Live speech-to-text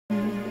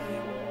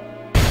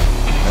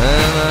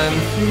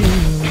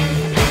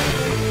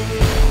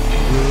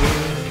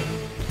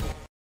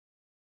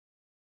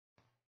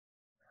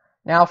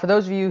Now, for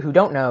those of you who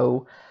don't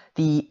know,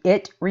 the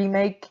It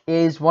remake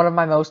is one of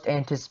my most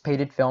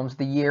anticipated films of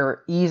the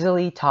year,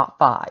 easily top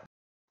 5.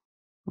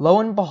 Lo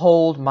and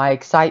behold, my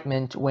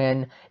excitement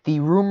when the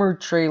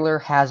rumored trailer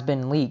has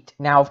been leaked.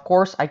 Now, of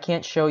course, I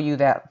can't show you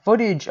that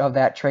footage of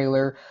that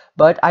trailer,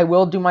 but I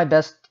will do my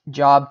best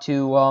job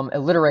to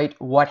alliterate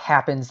what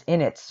happens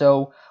in it.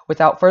 So,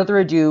 without further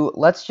ado,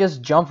 let's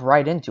just jump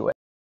right into it.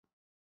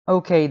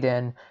 Okay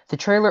then, the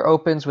trailer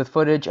opens with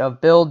footage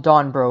of Bill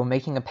Donbro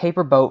making a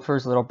paper boat for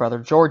his little brother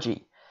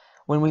Georgie.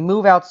 When we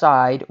move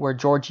outside, where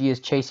Georgie is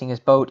chasing his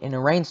boat in a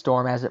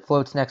rainstorm as it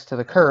floats next to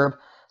the curb,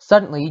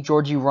 suddenly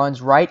Georgie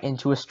runs right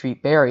into a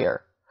street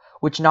barrier,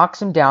 which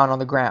knocks him down on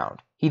the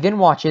ground. He then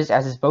watches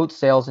as his boat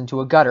sails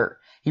into a gutter.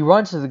 He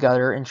runs to the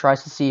gutter and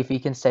tries to see if he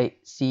can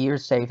see or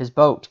save his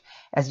boat.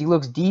 As he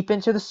looks deep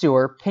into the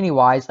sewer,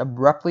 Pennywise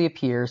abruptly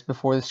appears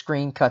before the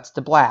screen cuts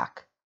to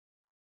black.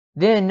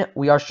 Then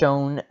we are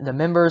shown the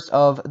members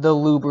of the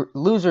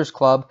Losers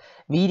Club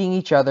meeting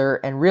each other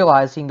and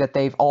realizing that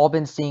they've all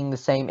been seeing the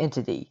same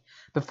entity,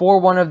 before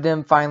one of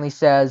them finally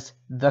says,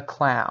 "The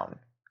Clown."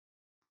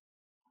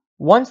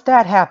 Once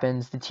that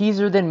happens, the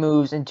teaser then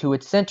moves into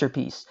its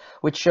centerpiece,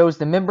 which shows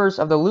the members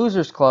of the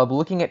Losers Club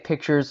looking at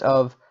pictures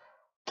of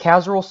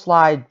casual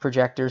slide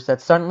projectors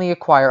that suddenly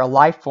acquire a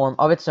life form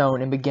of its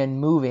own and begin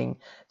moving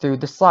through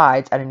the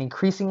slides at an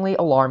increasingly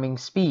alarming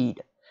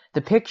speed.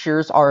 The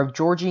pictures are of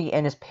Georgie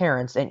and his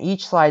parents, and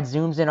each slide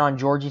zooms in on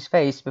Georgie's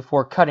face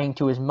before cutting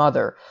to his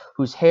mother,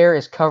 whose hair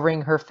is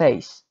covering her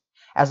face.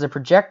 As the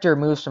projector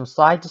moves from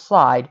slide to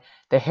slide,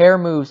 the hair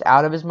moves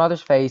out of his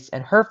mother's face,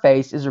 and her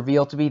face is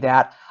revealed to be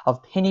that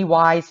of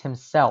Pennywise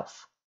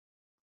himself.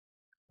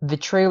 The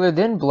trailer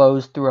then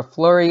blows through a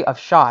flurry of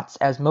shots,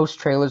 as most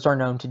trailers are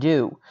known to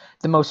do.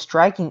 The most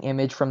striking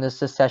image from this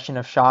succession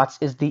of shots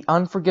is the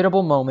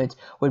unforgettable moment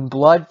when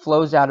blood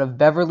flows out of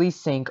Beverly's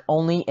sink,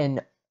 only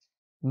in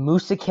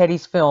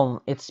Muschietti's film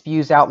it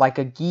spews out like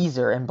a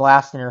geyser and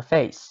blasts in her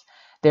face.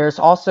 There is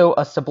also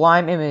a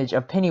sublime image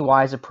of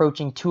Pennywise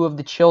approaching two of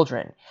the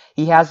children.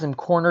 He has them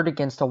cornered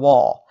against a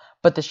wall,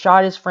 but the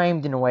shot is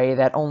framed in a way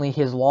that only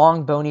his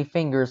long, bony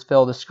fingers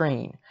fill the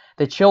screen.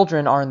 The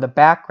children are in the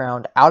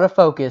background, out of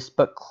focus,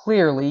 but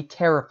clearly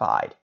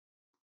terrified.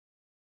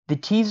 The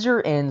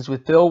teaser ends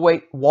with Bill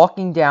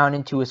walking down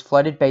into his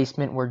flooded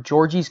basement where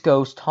Georgie's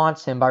ghost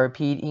taunts him by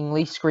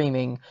repeatedly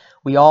screaming,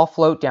 "We all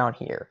float down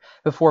here,"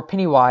 before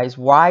Pennywise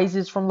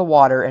rises from the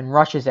water and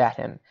rushes at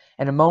him,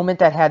 in a moment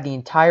that had the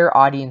entire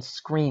audience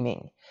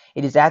screaming.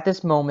 It is at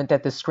this moment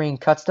that the screen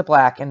cuts to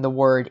black and the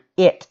word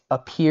 "It"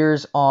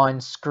 appears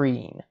on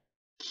screen.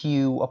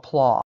 Cue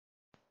applause.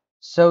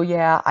 So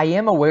yeah, I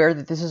am aware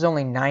that this is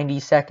only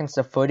 90 seconds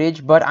of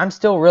footage, but I'm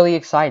still really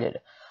excited.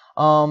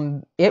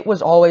 It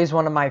was always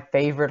one of my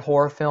favorite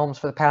horror films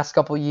for the past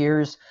couple of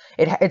years.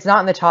 It's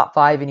not in the top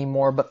 5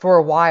 anymore, but for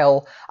a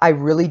while, I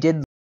really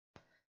did.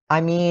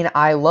 I mean,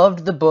 I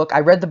loved the book. I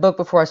read the book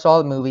before I saw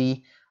the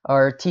movie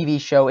or TV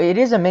show. It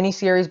is a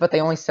miniseries, but they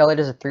only sell it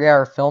as a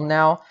 3-hour film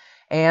now.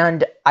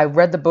 And I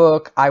read the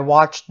book, I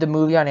watched the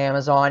movie on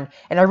Amazon,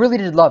 and I really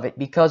did love it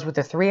because with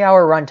a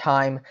 3-hour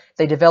runtime,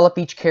 they develop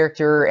each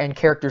character and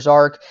character's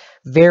arc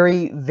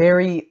very,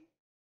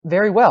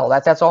 very well.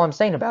 That's all I'm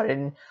saying about it.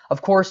 And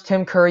of course,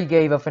 Tim Curry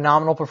gave a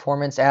phenomenal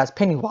performance as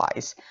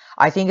Pennywise.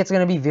 I think it's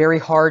going to be very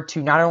hard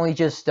to not only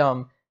just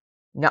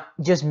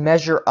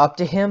measure up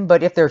to him,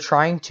 but if they're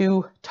trying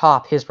to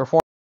top his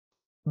performance.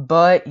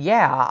 But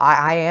yeah,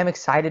 I am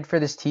excited for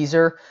this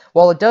teaser.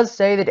 While it does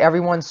say that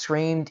everyone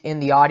screamed in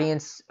the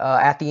audience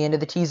at the end of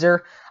the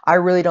teaser, I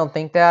really don't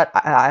think that.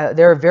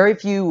 There are very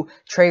few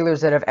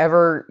trailers that have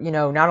ever,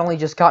 not only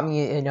just got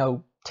me,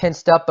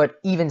 tensed up, but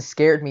even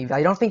scared me.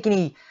 I don't think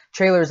any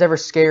trailer's ever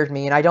scared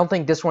me, and I don't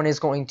think this one is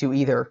going to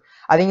either.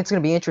 I think it's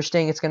going to be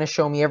interesting. It's going to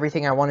show me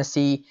everything I want to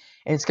see,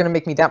 and it's going to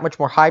make me that much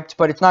more hyped,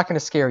 but it's not going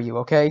to scare you,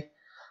 okay?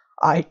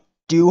 I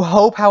do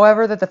hope,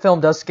 however, that the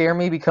film does scare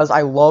me because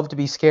I love to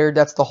be scared.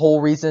 That's the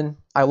whole reason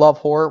I love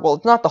horror. Well,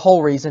 it's not the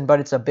whole reason, but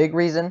it's a big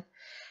reason.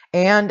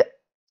 And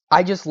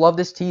I just love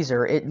this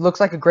teaser. It looks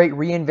like a great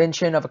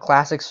reinvention of a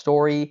classic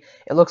story.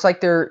 It looks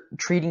like they're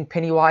treating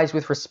Pennywise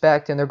with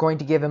respect and they're going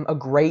to give him a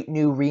great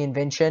new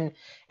reinvention.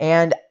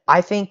 And I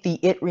think the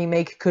It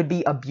remake could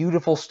be a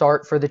beautiful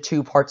start for the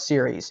 2-part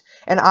series.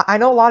 And I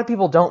know a lot of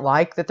people don't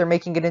like that they're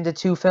making it into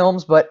 2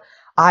 films, but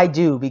I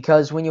do,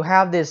 because when you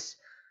have this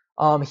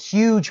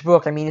huge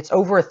book, I mean, it's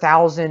over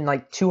 1,000,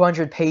 like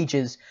 200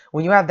 pages.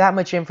 When you have that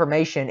much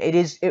information,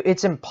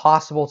 it's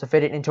impossible to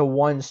fit it into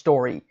one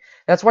story.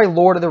 That's why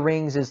Lord of the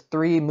Rings is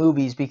 3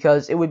 movies,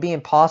 because it would be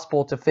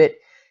impossible to fit,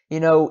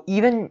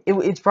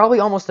 it's probably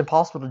almost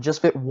impossible to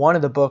just fit one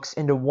of the books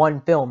into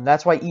one film.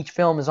 That's why each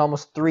film is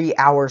almost 3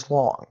 hours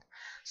long.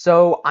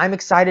 So I'm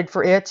excited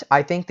for it.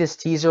 I think this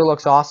teaser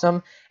looks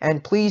awesome,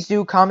 and please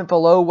do comment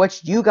below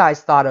what you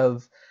guys thought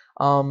of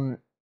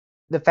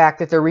the fact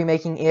that they're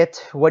remaking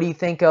it. What do you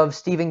think of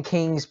Stephen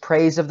King's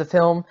praise of the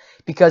film?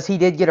 Because he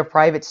did get a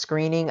private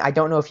screening. I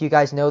don't know if you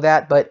guys know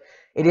that, but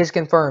It is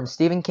confirmed.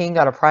 Stephen King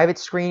got a private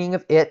screening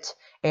of It,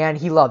 and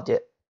he loved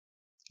it.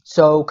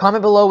 So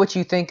comment below what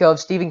you think of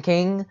Stephen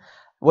King.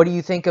 What do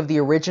you think of the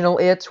original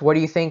It? What do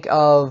you think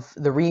of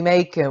the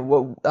remake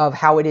and of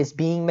how it is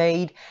being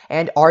made?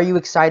 And are you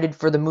excited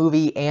for the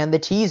movie and the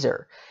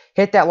teaser?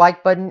 Hit that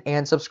like button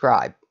and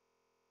subscribe.